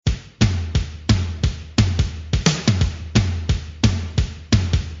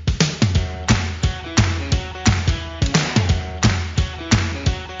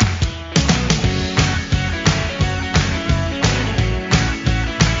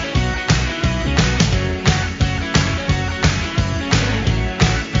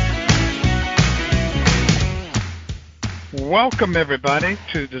Welcome, everybody,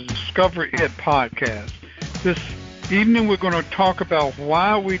 to the Discover It podcast. This evening, we're going to talk about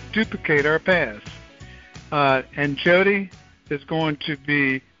why we duplicate our past. And Jody is going to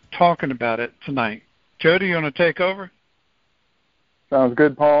be talking about it tonight. Jody, you want to take over? Sounds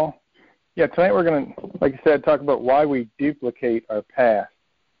good, Paul. Yeah, tonight we're going to, like you said, talk about why we duplicate our past.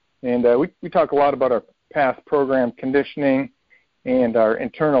 And we talk a lot about our past program conditioning and our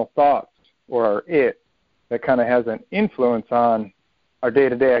internal thoughts, or our it, that kind of has an influence on our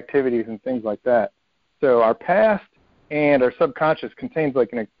day-to-day activities and things like that. So our past and our subconscious contains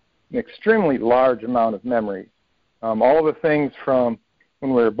like an extremely large amount of memories. All the things from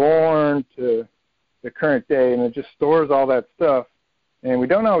when we were born to the current day, and it just stores all that stuff. And we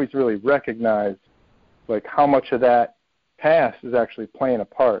don't always really recognize like how much of that past is actually playing a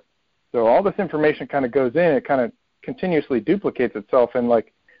part. So all this information kind of goes in, it kind of continuously duplicates itself in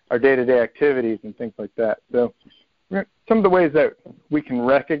like our day-to-day activities and things like that. So some of the ways that we can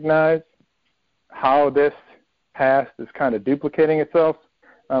recognize how this past is kind of duplicating itself,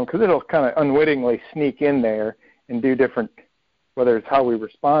 because it'll kind of unwittingly sneak in there and do different, whether it's how we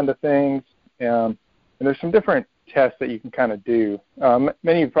respond to things. And there's some different tests that you can kind of do. Many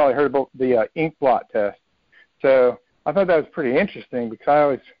of you probably heard about the ink blot test. So I thought that was pretty interesting because I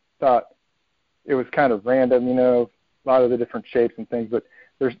always thought it was kind of random, you know, a lot of the different shapes and things, but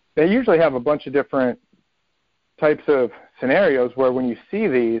they usually have a bunch of different types of scenarios where when you see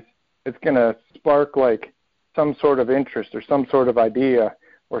these, it's going to spark like some sort of interest or some sort of idea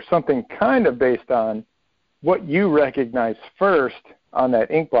or something kind of based on what you recognize first on that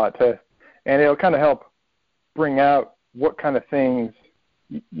ink blot test, and it'll kind of help bring out what kind of things,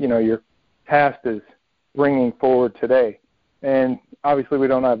 you know, your past is bringing forward today. And obviously we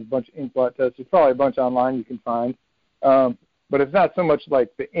don't have a bunch of ink blot tests. There's probably a bunch online you can find. But it's not so much like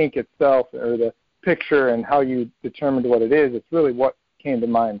the ink itself or the picture and how you determined what it is. It's really what came to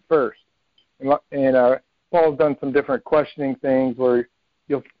mind first. And Paul's done some different questioning things where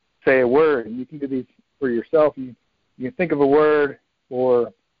you'll say a word, and you can do these for yourself. You can think of a word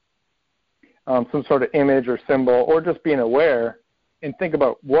or some sort of image or symbol, or just being aware and think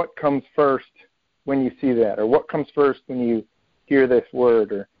about what comes first when you see that, or what comes first when you hear this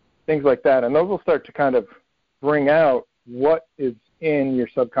word, or things like that. And those will start to kind of bring out what is in your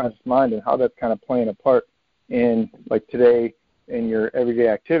subconscious mind and how that's kind of playing a part in like today in your everyday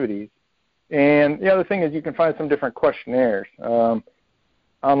activities. And the other thing is you can find some different questionnaires.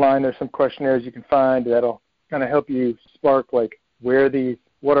 Online there's some questionnaires you can find that'll kind of help you spark like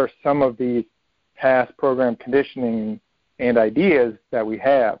what are some of these past program conditioning and ideas that we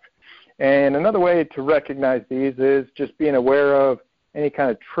have. And another way to recognize these is just being aware of any kind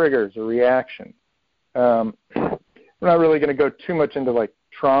of triggers or reactions. We're not really going to go too much into like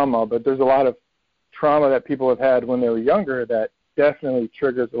trauma, but there's a lot of trauma that people have had when they were younger that definitely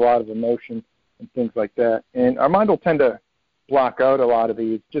triggers a lot of emotion and things like that. And our mind will tend to block out a lot of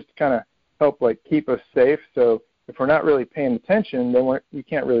these just to kind of help like keep us safe. So if we're not really paying attention, then we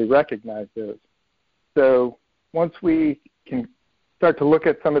can't really recognize those. So once we can start to look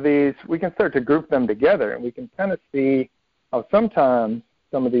at some of these, we can start to group them together, and we can kind of see how sometimes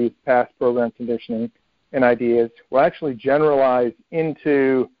some of these past program conditioning and ideas will actually generalize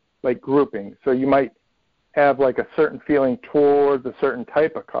into like grouping. So you might have like a certain feeling towards a certain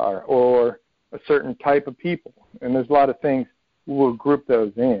type of car or a certain type of people. And there's a lot of things we'll group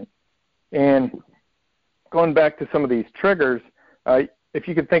those in. And going back to some of these triggers, if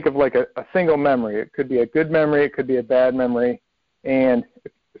you could think of like a single memory, it could be a good memory, it could be a bad memory. And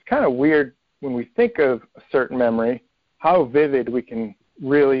it's kind of weird when we think of a certain memory, how vivid we can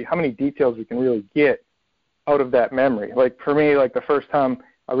really, how many details we can really get out of that memory. Like for me, like the first time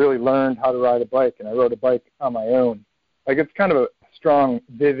I really learned how to ride a bike, and I rode a bike on my own. Like it's kind of a strong,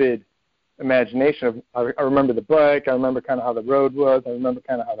 vivid imagination of, I remember the bike, I remember kind of how the road was, I remember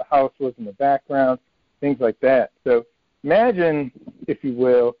kind of how the house was in the background, things like that. So imagine, if you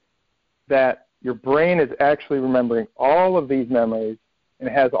will, that your brain is actually remembering all of these memories, and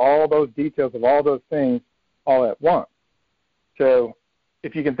it has all those details of all those things all at once. So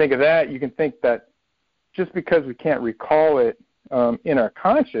if you can think of that, you can think that just because we can't recall it in our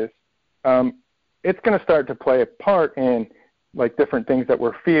conscious, it's going to start to play a part in like different things that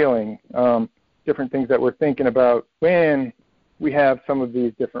we're feeling, different things that we're thinking about when we have some of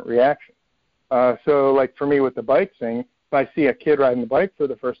these different reactions. So like for me with the bike thing, if I see a kid riding the bike for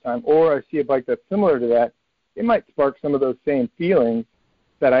the first time, or I see a bike that's similar to that, it might spark some of those same feelings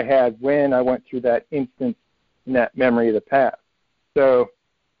that I had when I went through that instance in that memory of the past. So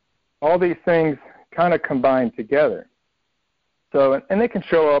all these things kind of combine together. So, and they can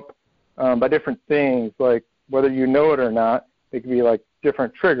show up by different things, like whether you know it or not. They could be like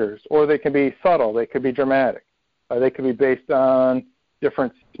different triggers, or they can be subtle. They could be dramatic. They could be based on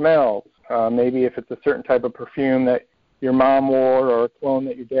different smells. Maybe if it's a certain type of perfume that your mom wore or a cologne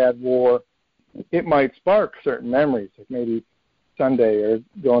that your dad wore, it might spark certain memories, like maybe Sunday or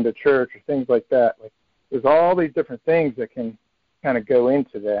going to church or things like that. Like, there's all these different things that can kind of go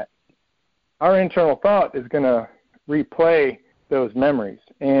into that. Our internal thought is going to replay those memories.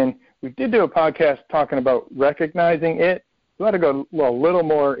 And we did do a podcast talking about recognizing it. We want to go a little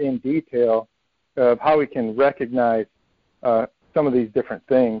more in detail of how we can recognize some of these different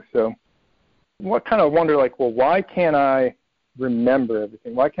things. So what kind of wonder, like, well, why can't I remember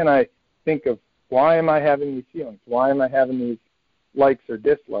everything? Why can't I think of why am I having these feelings? Why am I having these likes or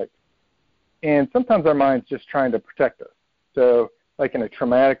dislikes? And sometimes our mind's just trying to protect us. So like in a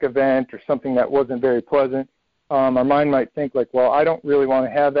traumatic event or something that wasn't very pleasant, our mind might think like, well, I don't really want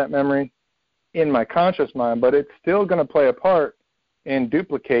to have that memory in my conscious mind, but it's still going to play a part and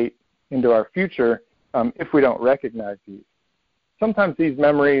duplicate into our future if we don't recognize these. Sometimes these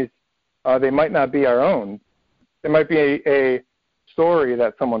memories, they might not be our own. They might be a story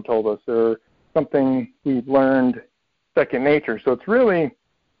that someone told us or something we've learned second nature. So it's really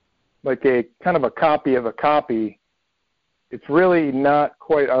like a kind of a copy of a copy. It's really not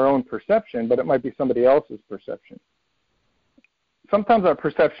quite our own perception, but it might be somebody else's perception. Sometimes our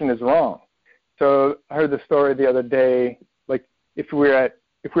perception is wrong. So I heard the story the other day, like if we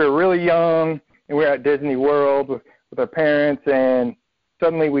were really young and we're at Disney World with our parents, and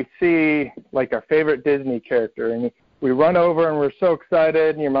suddenly we see like our favorite Disney character, and we run over and we're so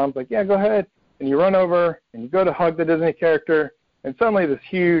excited, and your mom's like, yeah, go ahead. And you run over and you go to hug the Disney character, and suddenly this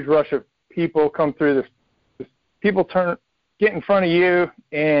huge rush of people come through. This people get in front of you,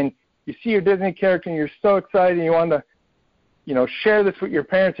 and you see your Disney character, and you're so excited, and you want to, share this with your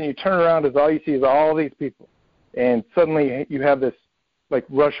parents, and you turn around as all you see is all these people, and suddenly you have this like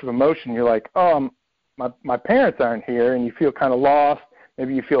rush of emotion. You're like, oh, my parents aren't here, and you feel kind of lost.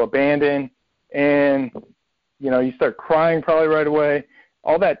 Maybe you feel abandoned, and you start crying probably right away.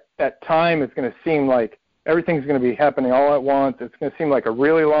 All that time is going to seem like everything's going to be happening all at once. It's going to seem like a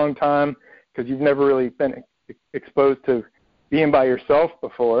really long time because you've never really been exposed to being by yourself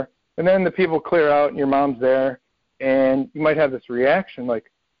before. And then the people clear out and your mom's there, and you might have this reaction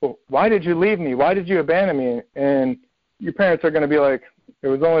like, well, why did you leave me? Why did you abandon me? And your parents are going to be like, it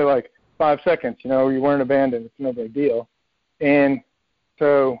was only like 5 seconds, you weren't abandoned. It's no big deal. And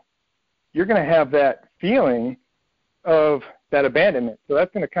so you're going to have that feeling of that abandonment. So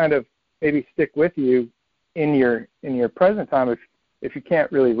that's going to kind of maybe stick with you in your present time if you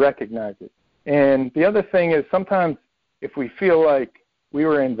can't really recognize it. And the other thing is sometimes if we feel like we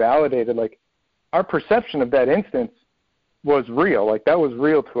were invalidated, like our perception of that instance was real, like that was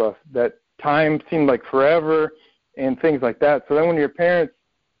real to us, that time seemed like forever and things like that. So then when your parents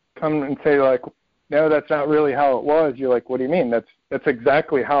come and say like, no, that's not really how it was, you're like, what do you mean? That's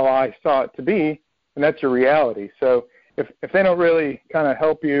exactly how I saw it to be, and that's your reality. So if they don't really kind of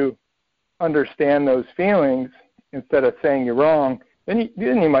help you understand those feelings instead of saying you're wrong, then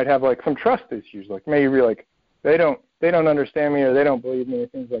you might have like some trust issues. Like maybe you're like, they don't understand me, or they don't believe me, or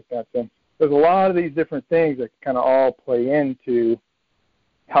things like that. So there's a lot of these different things that kind of all play into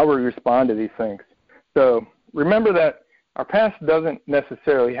how we respond to these things. So remember that our past doesn't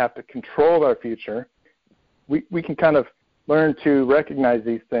necessarily have to control our future. We can kind of learn to recognize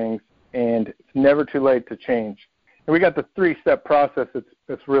these things, and it's never too late to change. And we got the 3-step process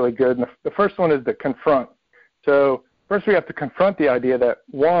that's really good. And the first one is to confront. So first we have to confront the idea that,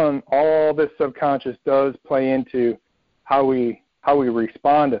 one, all this subconscious does play into how we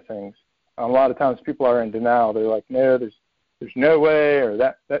respond to things. A lot of times people are in denial. They're like, no, there's no way, or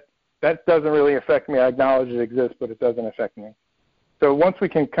that doesn't really affect me. I acknowledge it exists, but it doesn't affect me. So once we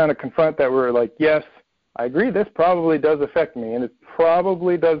can kind of confront that, we're like, yes, I agree, this probably does affect me, and it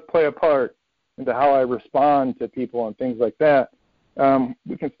probably does play a part into how I respond to people and things like that.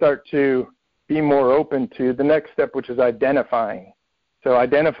 We can start to be more open to the next step, which is identifying. So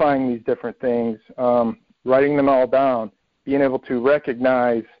identifying these different things, writing them all down, being able to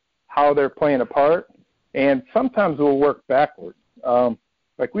recognize how they're playing a part, and sometimes we'll work backwards.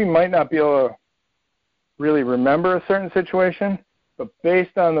 Like we might not be able to really remember a certain situation, but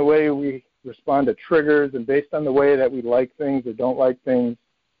based on the way we respond to triggers and based on the way that we like things or don't like things,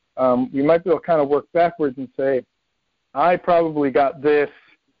 we might be able to kind of work backwards and say, I probably got this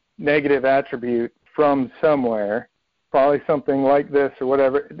negative attribute from somewhere, probably something like this or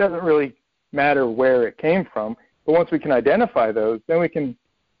whatever. It doesn't really matter where it came from, but once we can identify those, then we can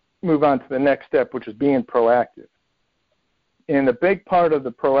move on to the next step, which is being proactive. And the big part of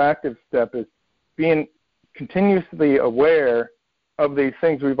the proactive step is being continuously aware of these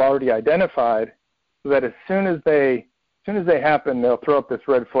things we've already identified, so that as soon as they happen, they'll throw up this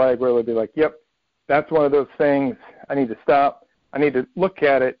red flag where they'll be like, yep, that's one of those things. I need to stop. I need to look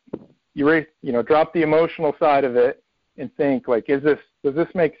at it. Drop the emotional side of it and think, like, does this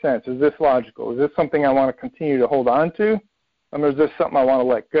make sense? Is this logical? Is this something I want to continue to hold on to? Or is this something I want to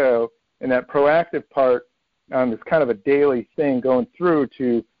let go? And that proactive part is kind of a daily thing going through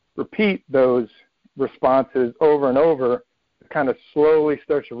to repeat those responses over and over, to kind of slowly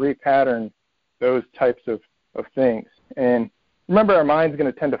start to repattern those types of things. And remember, our mind's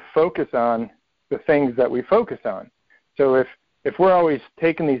going to tend to focus on the things that we focus on. So if we're always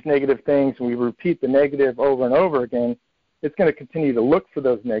taking these negative things and we repeat the negative over and over again, it's going to continue to look for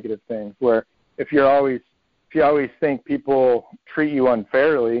those negative things. Where if you always think people treat you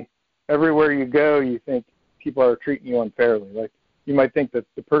unfairly, everywhere you go you think people are treating you unfairly. Like, you might think that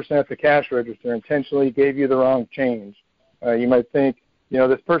the person at the cash register intentionally gave you the wrong change. You might think,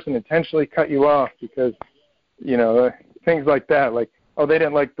 this person intentionally cut you off because, things like that. Like, oh, they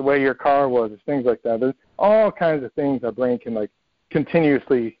didn't like the way your car was, things like that. There's all kinds of things our brain can, like,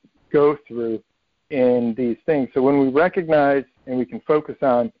 continuously go through in these things. So when we recognize and we can focus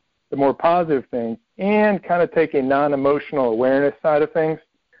on the more positive things and kind of take a non-emotional awareness side of things,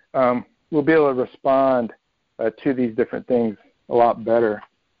 we'll be able to respond to these different things a lot better.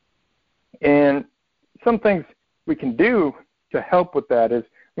 And some things we can do to help with that is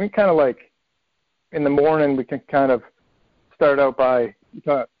we kind of, like, in the morning, we can kind of start out by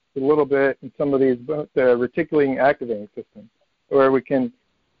talk a little bit in some of these, the reticular activating system, where we can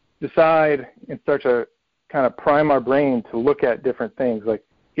decide and start to kind of prime our brain to look at different things, like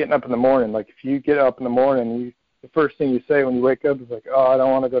getting up in the morning. Like, if you get up in the morning, the first thing you say when you wake up is like, oh, I don't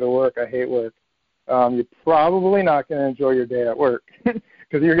want to go to work, I hate work. You're probably not going to enjoy your day at work because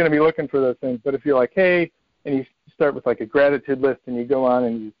you're going to be looking for those things. But if you're like, hey, and you start with, like, a gratitude list and you go on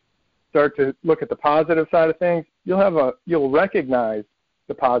and you start to look at the positive side of things, you'll recognize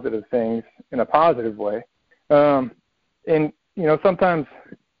the positive things in a positive way. And, sometimes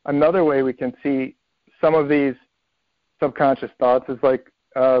another way we can see some of these subconscious thoughts is like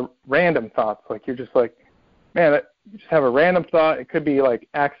random thoughts. Like, you're just like, man, you just have a random thought. It could be like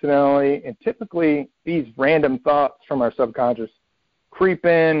accidentally, and typically these random thoughts from our subconscious creep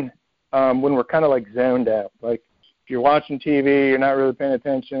in when we're kind of like zoned out. Like, if you're watching TV, you're not really paying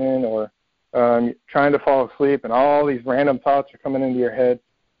attention, or you're trying to fall asleep, and all these random thoughts are coming into your head.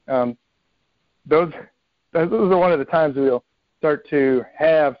 Those are one of the times we'll start to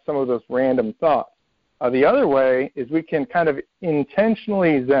have some of those random thoughts. The other way is we can kind of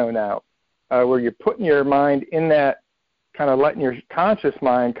intentionally zone out, where you're putting your mind in that, kind of letting your conscious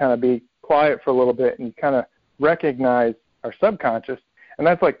mind kind of be quiet for a little bit and kind of recognize our subconscious. And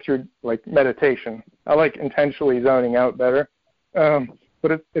that's like through, like, meditation. I like intentionally zoning out better.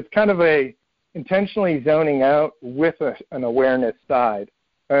 But it's kind of a intentionally zoning out with an awareness side.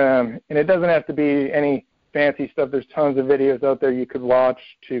 And it doesn't have to be any fancy stuff. There's tons of videos out there you could watch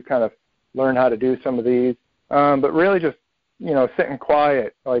to kind of learn how to do some of these. But really just, sitting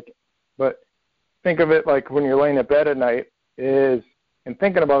quiet. But think of it like when you're laying in bed at night and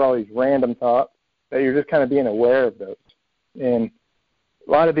thinking about all these random thoughts, that you're just kind of being aware of those. And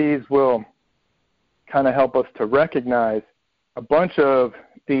a lot of these will kind of help us to recognize a bunch of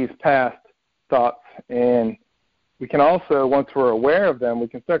these past thoughts. And we can also, once we're aware of them, we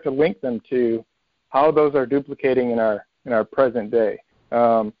can start to link them to how those are duplicating in our present day.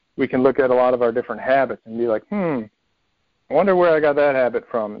 We can look at a lot of our different habits and be like, I wonder where I got that habit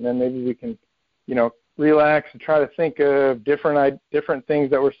from. And then maybe we can, relax and try to think of different things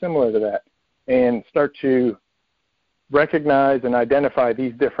that were similar to that, and start to recognize and identify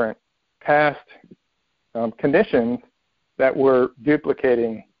these different past conditions that we're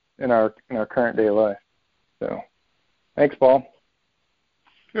duplicating in our current day life. So, thanks, Paul.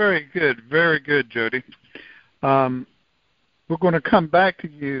 Very good, Jody. We're going to come back to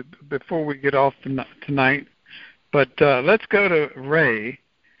you before we get off tonight, but let's go to Ray.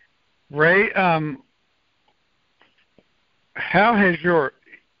 Ray, how has your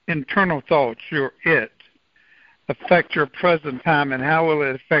internal thoughts, your it, affect your present time, and how will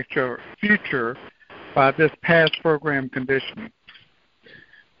it affect your future by this past program conditioning?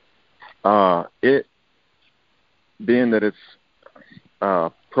 It, being that it's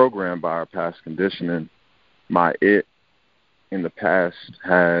programmed by our past conditioning, my it in the past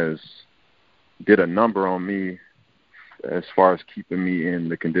has did a number on me as far as keeping me in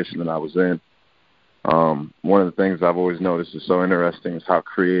the condition that I was in. One of the things I've always noticed is so interesting is how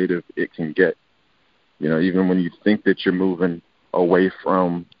creative it can get. Even when you think that you're moving away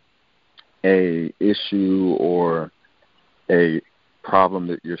from a issue or a problem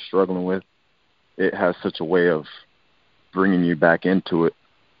that you're struggling with, it has such a way of bringing you back into it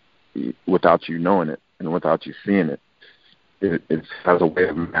without you knowing it and without you seeing it. It has a way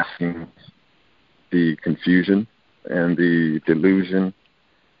of masking the confusion and the delusion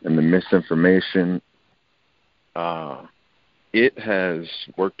and the misinformation. It has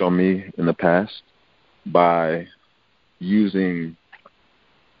worked on me in the past by using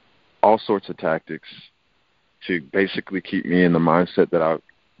all sorts of tactics to basically keep me in the mindset that I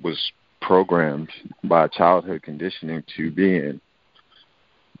was programmed by childhood conditioning to be in.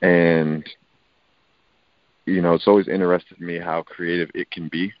 And, you know, it's always interested me how creative it can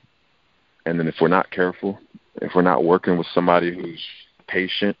be. And then if we're not careful, if we're not working with somebody who's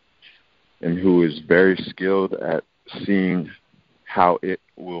patient and who is very skilled at seeing how it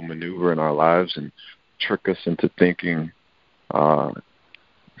will maneuver in our lives and trick us into thinking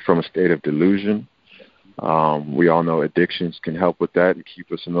from a state of delusion. We all know addictions can help with that and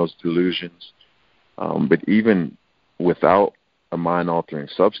keep us in those delusions. But even without a mind-altering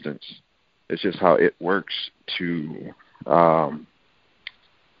substance, it's just how it works to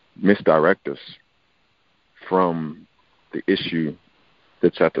misdirect us from the issue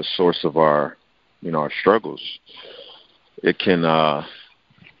that's at the source of our, you know, our struggles. It can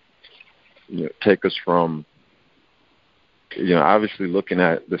take us from, obviously looking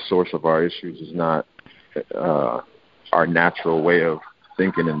at the source of our issues is not our natural way of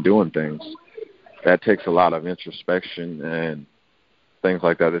thinking and doing things. That takes a lot of introspection and things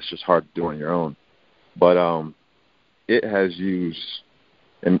like that. It's just hard to do on your own. But it has used,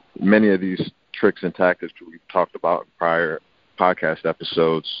 and many of these tricks and tactics that we've talked about in prior podcast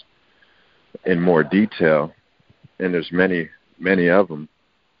episodes in more detail, and there's many, many of them.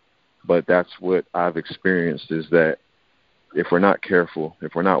 But that's what I've experienced, is that if we're not careful,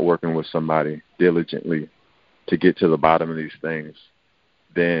 if we're not working with somebody diligently to get to the bottom of these things,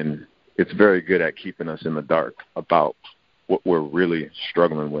 then it's very good at keeping us in the dark about what we're really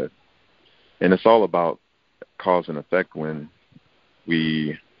struggling with. And it's all about cause and effect when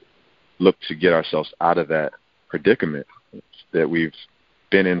we look to get ourselves out of that predicament that we've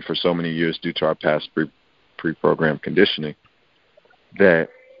been in for so many years due to our past pre-programmed conditioning, that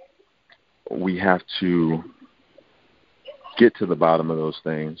we have to get to the bottom of those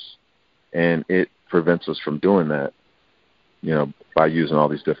things, and it prevents us from doing that, by using all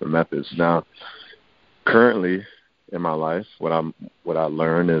these different methods. Now, currently in my life, what I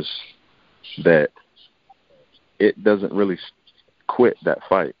learned is that it doesn't really quit that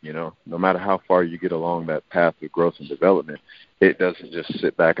fight. No matter how far you get along that path of growth and development, it doesn't just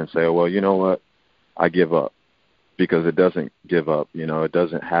sit back and say, oh, well, you know what, I give up, because it doesn't give up. It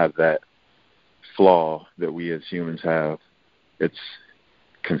doesn't have that flaw that we as humans have. It's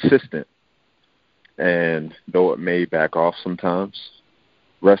consistent. And though it may back off sometimes,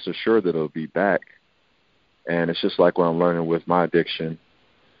 rest assured that it'll be back. And it's just like what I'm learning with my addiction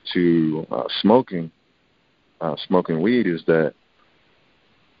to smoking weed, is that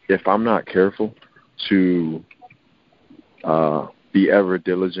if I'm not careful to be ever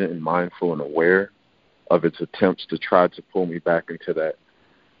diligent and mindful and aware of its attempts to try to pull me back into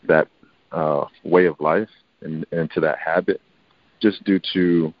that way of life and to that habit, just due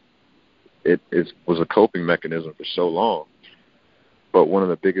to it was a coping mechanism for so long. But one of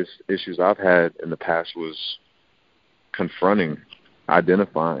the biggest issues I've had in the past was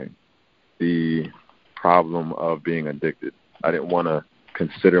identifying the problem of being addicted. I didn't want to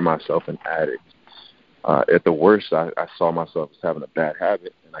consider myself an addict. At the worst, I saw myself as having a bad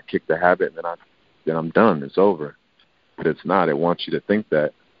habit, and I kicked the habit, and then I'm done. It's over. But it's not. It wants you to think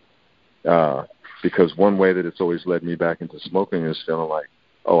that. Because one way that it's always led me back into smoking is feeling like,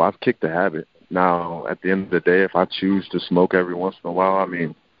 oh, I've kicked the habit. Now, at the end of the day, if I choose to smoke every once in a while,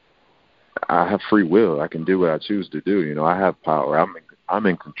 I have free will. I can do what I choose to do. I have power. I'm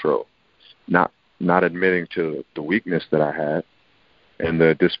in control. Not admitting to the weakness that I had and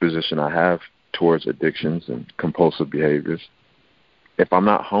the disposition I have towards addictions and compulsive behaviors. If I'm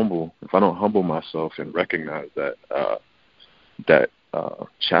not humble, if I don't humble myself and recognize that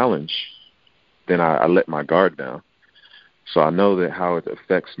challenge, then I let my guard down. So I know that how it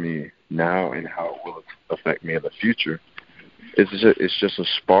affects me now and how it will affect me in the future, it's just a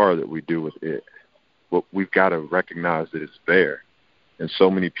spar that we do with it. But we've got to recognize that it's there. And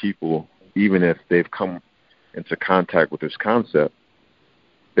so many people, even if they've come into contact with this concept,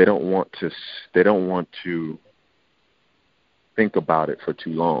 they don't want to think about it for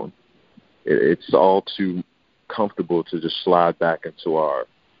too long. It's all too comfortable to just slide back into our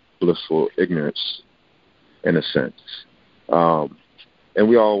blissful ignorance, in a sense. And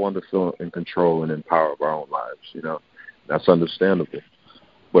we all want to feel in control and in power of our own lives, you know. That's understandable.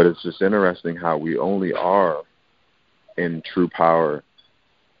 But it's just interesting how we only are in true power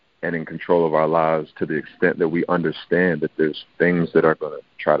and in control of our lives to the extent that we understand that there's things that are going to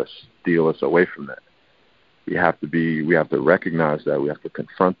try to steal us away from that. We have to recognize that. We have to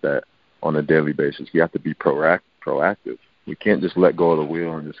confront that on a daily basis. We have to be proactive. We can't just let go of the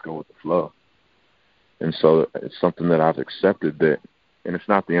wheel and just go with the flow. And so it's something that I've accepted that, and it's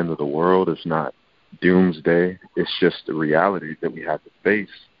not the end of the world. It's not doomsday. It's just the reality that we have to face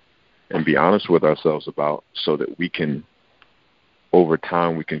and be honest with ourselves about, so that we can, over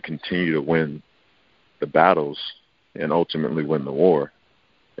time, we can continue to win the battles and ultimately win the war.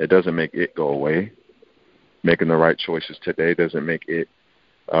 It doesn't make it go away. Making the right choices today doesn't make it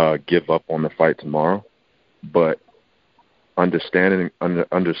give up on the fight tomorrow. But understanding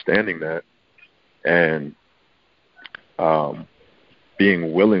that and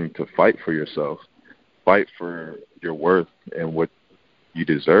being willing to fight for yourself, fight for your worth and what you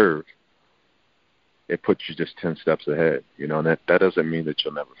deserve, it puts you just 10 steps ahead, you know, and that doesn't mean that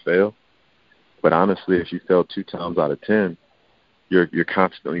you'll never fail. But honestly, if you fail 2 times out of 10, you're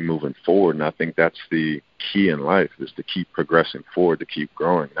constantly moving forward. And I think that's the key in life, is to keep progressing forward, to keep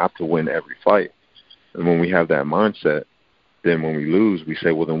growing, not to win every fight. And when we have that mindset, then when we lose, we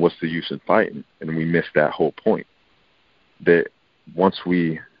say, well, then what's the use in fighting? And we miss that whole point. That once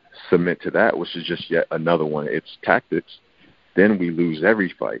we submit to that, which is just yet another one, it's tactics, then we lose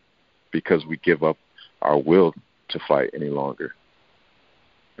every fight because we give up our will to fight any longer.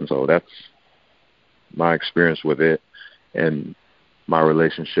 And so that's my experience with it and my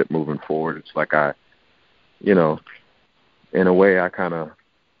relationship moving forward. It's like in a way, I kind of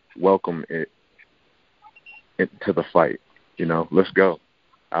welcome it to the fight. You know, let's go.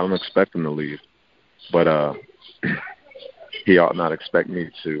 I don't expect him to leave, but he ought not expect me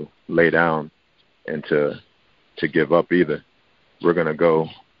to lay down and to give up either. We're going to go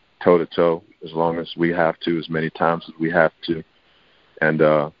toe-to-toe as long as we have to, as many times as we have to. And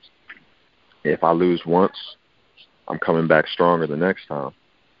if I lose once, I'm coming back stronger the next time.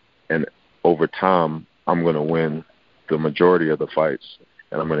 And over time, I'm going to win the majority of the fights,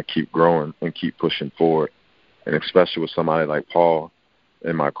 and I'm going to keep growing and keep pushing forward. And especially with somebody like Paul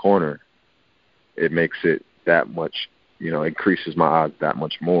in my corner, it makes it that much, increases my odds that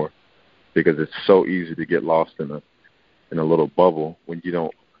much more, because it's so easy to get lost in a little bubble when you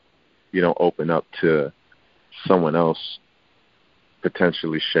don't open up to someone else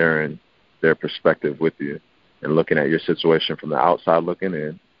potentially sharing their perspective with you and looking at your situation from the outside looking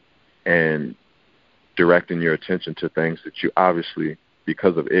in and directing your attention to things that you obviously,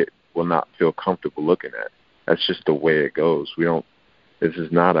 because of it, will not feel comfortable looking at. That's just the way it goes. This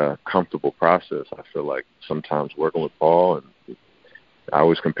is not a comfortable process. I feel like sometimes working with Paul, and I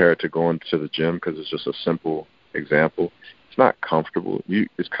always compare it to going to the gym because it's just a simple example. It's not comfortable.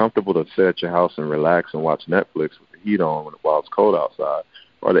 It's comfortable to sit at your house and relax and watch Netflix with the heat on while it's cold outside,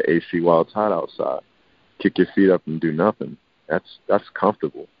 or the AC while it's hot outside. Kick your feet up and do nothing. That's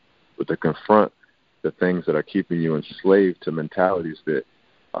comfortable. But to confront the things that are keeping you enslaved to mentalities that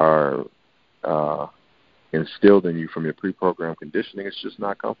are instilled in you from your pre-programmed conditioning, it's just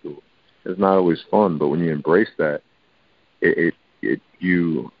not comfortable. It's not always fun, but when you embrace that,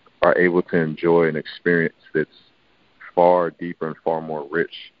 you are able to enjoy an experience that's far deeper and far more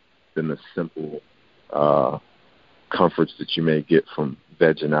rich than the simple comforts that you may get from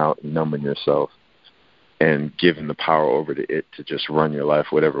vegging out and numbing yourself and giving the power over to it to just run your life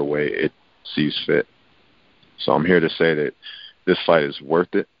whatever way it sees fit. So I'm here to say that this fight is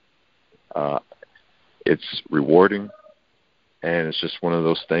worth it. It's rewarding, and it's just one of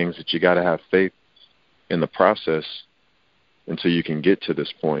those things that you got to have faith in the process until you can get to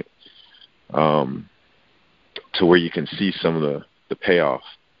this point, to where you can see some of the payoff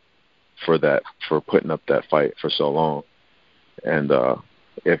for putting up that fight for so long. And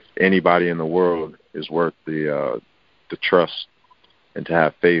if anybody in the world is worth the trust and to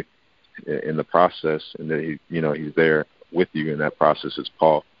have faith in the process, and that he's there with you in that process, is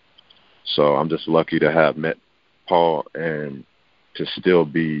Paul. So I'm just lucky to have met Paul and to still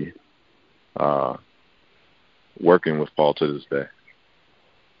be working with Paul to this day.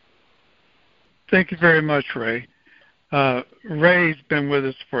 Thank you very much, Ray. Ray's been with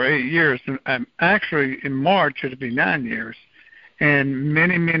us for 8 years, and actually in March it'll be 9 years. And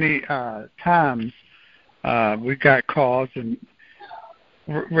many, many times we got calls, and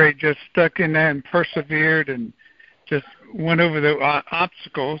Ray just stuck in there and persevered and just went over the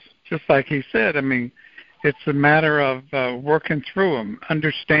obstacles, just like he said. I mean, it's a matter of working through them,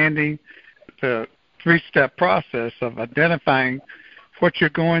 understanding the 3-step process of identifying what you're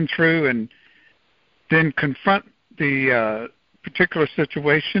going through and then confront the particular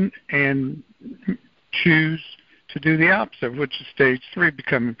situation and choose to do the opposite, which is stage 3,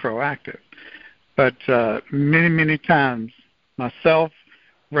 becoming proactive. But many, many times, myself,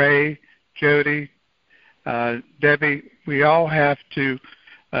 Ray, Jody, Debbie, we all have to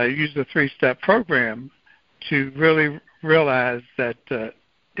use the 3-step program to really realize that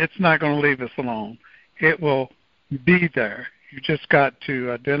it's not going to leave us alone. It will be there. You just got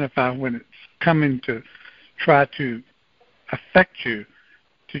to identify when it's coming to try to affect you,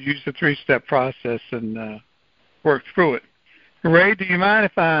 to use the 3-step process and work through it. Ray, do you mind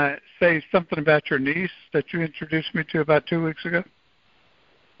if I say something about your niece that you introduced me to about 2 weeks ago?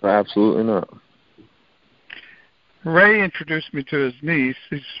 Absolutely not. Ray introduced me to his niece.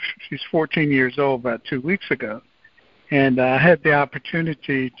 She's 14 years old about 2 weeks ago. And I had the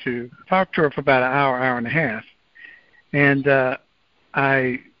opportunity to talk to her for about an hour, hour and a half. And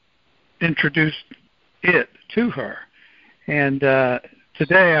I introduced it to her. And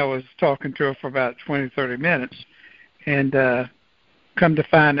today I was talking to her for about 20, 30 minutes. And come to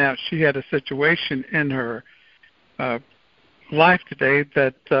find out she had a situation in her life today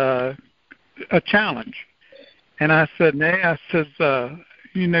that a challenge. And I said, Nay,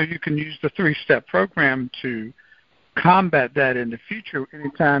 you can use the 3-step program to combat that in the future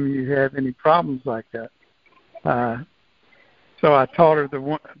anytime you have any problems like that. So I taught her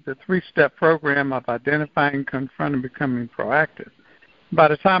the 3-step program of identifying, confronting, becoming proactive. By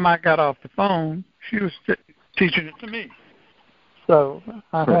the time I got off the phone, she was teaching it to me. So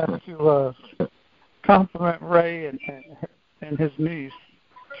I have to compliment Ray and his niece.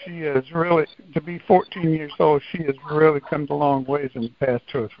 She is really, to be 14 years old, she has really come a long ways in the past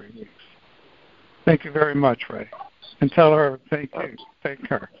 2 or 3 weeks. Thank you very much, Ray. And tell her thank you. Thank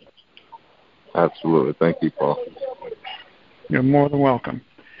her. Absolutely. Thank you, Paul. You're more than welcome.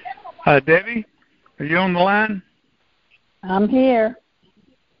 Debbie, are you on the line? I'm here.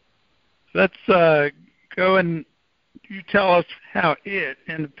 Let's go and you tell us how it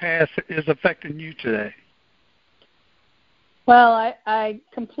in the past is affecting you today. Well, I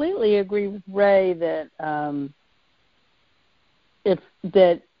completely agree with Ray that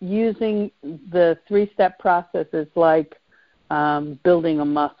that using the 3-step process is like building a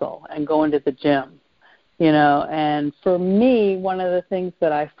muscle and going to the gym, And for me, one of the things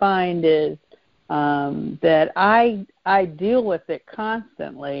that I find is that I deal with it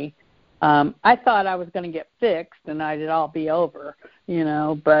constantly. I thought I was going to get fixed and it'd all be over,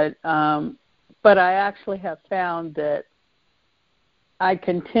 But I actually have found that I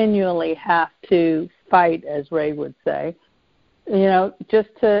continually have to fight, as Ray would say, just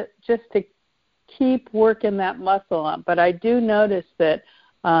to keep working that muscle up. But I do notice that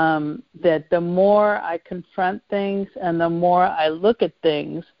that the more I confront things and the more I look at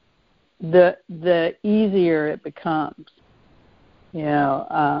things, the easier it becomes.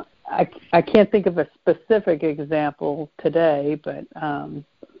 I can't think of a specific example today, but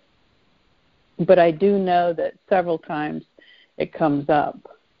I do know that several times it comes up,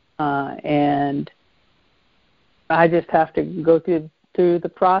 and I just have to go through the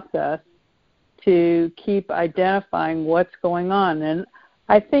process to keep identifying what's going on. And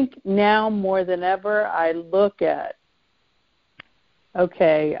I think now more than ever, I look at,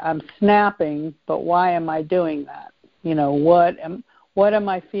 okay, I'm snapping, but why am I doing that? What am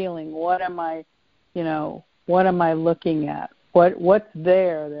I feeling? What am I looking at? What's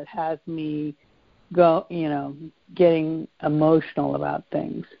there that has me getting emotional about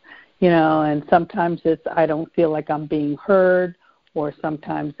things, and sometimes it's I don't feel like I'm being heard, or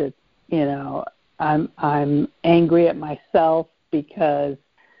sometimes it's, I'm angry at myself because,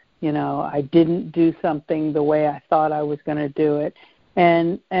 I didn't do something the way I thought I was going to do it.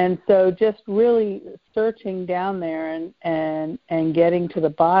 And so just really searching down there and getting to the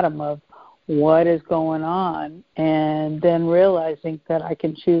bottom of what is going on, and then realizing that I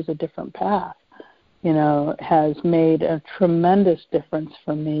can choose a different path, has made a tremendous difference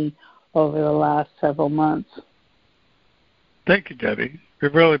for me over the last several months. Thank you, Debbie. We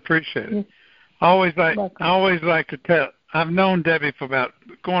really appreciate it. I always like to tell. I've known Debbie for about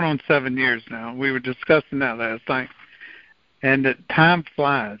going on 7 years now. We were discussing that last night. And time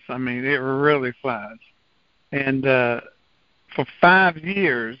flies. I mean, it really flies. And for 5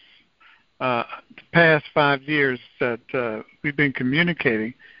 years, the past 5 years that we've been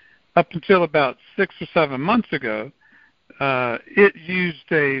communicating, up until about 6 or 7 months ago, it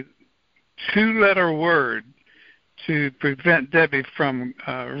used a 2-letter word to prevent Debbie from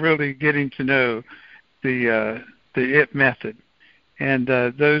really getting to know the IT method. And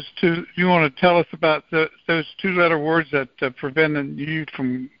those two, you want to tell us about those two-letter words that prevented you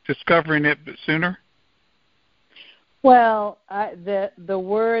from discovering it sooner? Well, the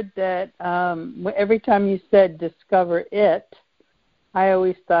word that every time you said discover it, I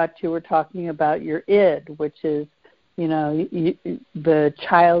always thought you were talking about your id, which is, the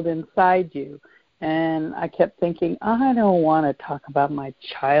child inside you. And I kept thinking, I don't want to talk about my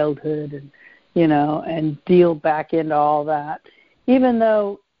childhood and, and deal back into all that. Even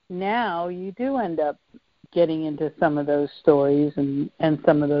though now you do end up getting into some of those stories and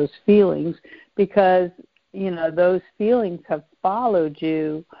some of those feelings because, those feelings have followed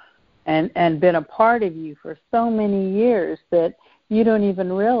you and been a part of you for so many years that you don't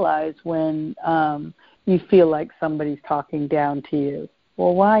even realize when you feel like somebody's talking down to you.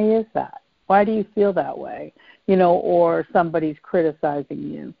 Well, why is that? Why do you feel that way? Or somebody's criticizing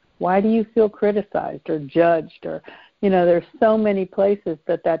you. Why do you feel criticized or judged? Or, there's so many places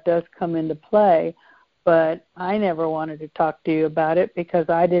that does come into play, but I never wanted to talk to you about it because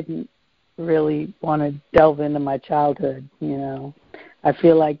I didn't really want to delve into my childhood. I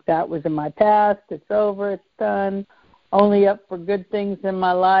feel like that was in my past. It's over. It's done. Only up for good things in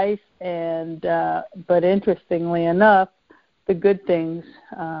my life. And but interestingly enough, the good things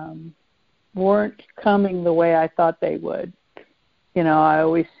weren't coming the way I thought they would. I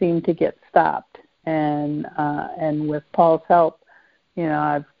always seemed to get stopped. And with Paul's help,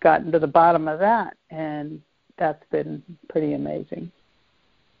 I've gotten to the bottom of that, and that's been pretty amazing.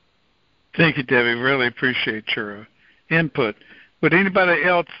 Thank you, Debbie. Really appreciate your input. Would anybody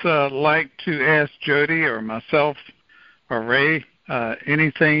else like to ask Jody or myself or Ray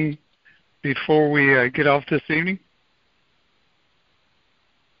anything before we get off this evening?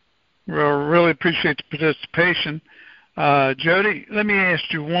 Well, really appreciate the participation. Jody, let me ask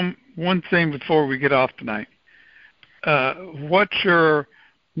you one thing before we get off tonight. What's your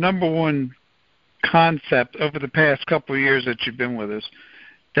number one concept over the past couple of years that you've been with us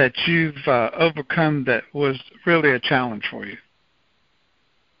that you've overcome that was really a challenge for you?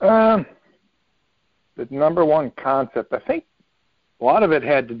 The number one concept, I think a lot of it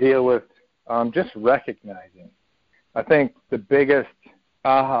had to deal with just recognizing. I think the biggest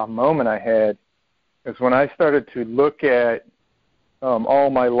aha moment I had is when I started to look at all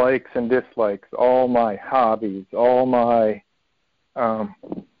my likes and dislikes, all my hobbies, all my,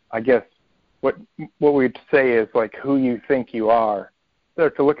 I guess, what we'd say is like who you think you are.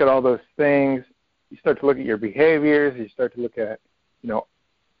 Start to look at all those things. You start to look at your behaviors. You start to look at,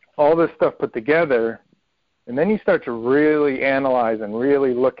 all this stuff put together, and then you start to really analyze and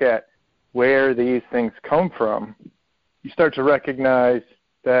really look at where these things come from. You start to recognize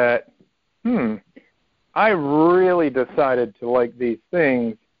that, I really decided to like these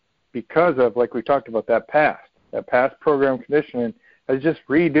things because of, like we talked about, that past program conditioning has just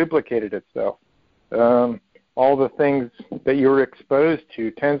reduplicated itself. All the things that you were exposed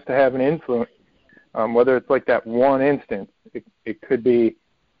to tends to have an influence, whether it's like that one instance. It could be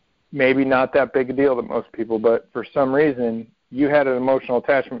maybe not that big a deal to most people, but for some reason you had an emotional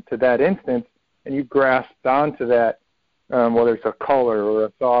attachment to that instance and you grasped onto that, whether it's a color or a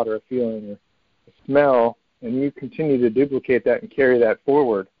thought or a feeling or a smell, and you continue to duplicate that and carry that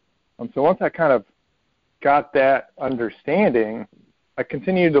forward. So once I kind of got that understanding, I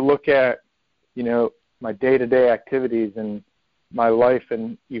continued to look at, my day-to-day activities and my life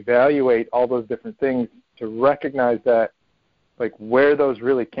and evaluate all those different things to recognize that, like, where those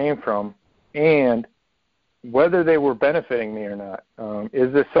really came from and whether they were benefiting me or not.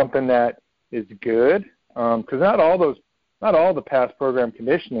 Is this something that is good? Because not all the past program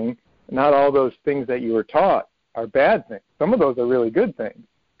conditioning, not all those things that you were taught are bad things. Some of those are really good things.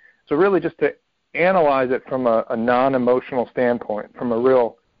 So really just to analyze it from a non-emotional standpoint, from a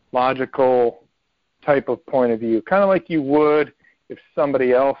real logical type of point of view, kind of like you would if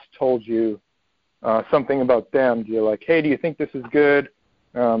somebody else told you something about them. You're like, hey, do you think this is good?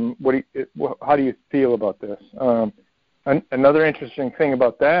 How do you feel about this? Another interesting thing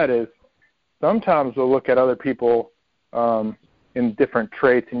about that is sometimes we'll look at other people in different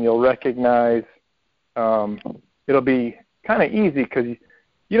traits, and you'll recognize it'll be kind of easy because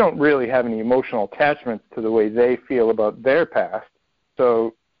you don't really have any emotional attachments to the way they feel about their past.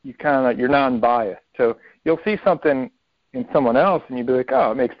 So you're non-biased. So you'll see something in someone else, and you'll be like,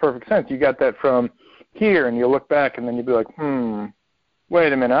 oh, it makes perfect sense. You got that from here, and you'll look back, and then you'll be like,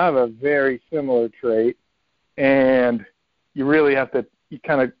 wait a minute, I have a very similar trait, and you really you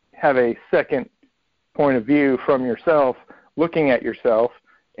kind of have a second point of view from yourself, looking at yourself,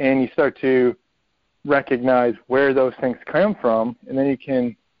 and you start to recognize where those things come from, and then you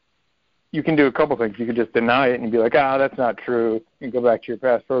can you can do a couple things. You could just deny it and be like, that's not true, and go back to your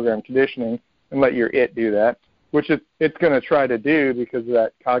past program conditioning and let your it do that, which it's going to try to do because of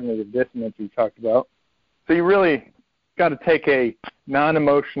that cognitive dissonance we talked about. So you really got to take a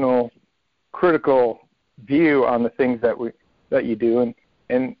non-emotional, critical view on the things that you do.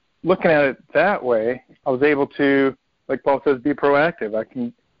 And looking at it that way, I was able to, like Paul says, be proactive. I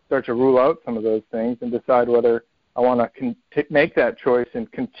can start to rule out some of those things and decide whether I want to make that choice and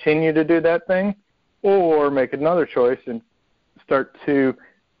continue to do that thing, or make another choice and start to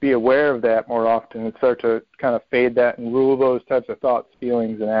be aware of that more often and start to kind of fade that and rule those types of thoughts,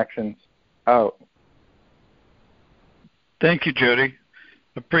 feelings, and actions out. Thank you, Jody.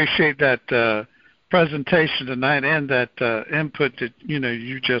 Appreciate that presentation tonight and that input that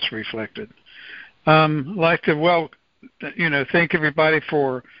you just reflected. I'd like to thank everybody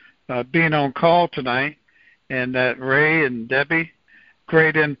for being on call tonight, and that Ray and Debbie,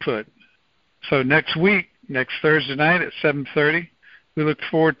 great input. So next week, next Thursday night at 7:30, we look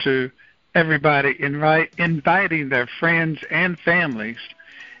forward to everybody inviting their friends and families,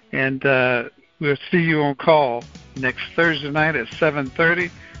 and we'll see you on call next Thursday night at 7:30.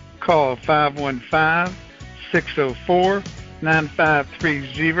 Call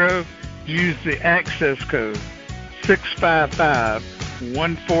 515-604-9530. Use the access code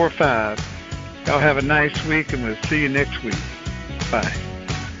 655-145. Y'all have a nice week, and we'll see you next week. Bye.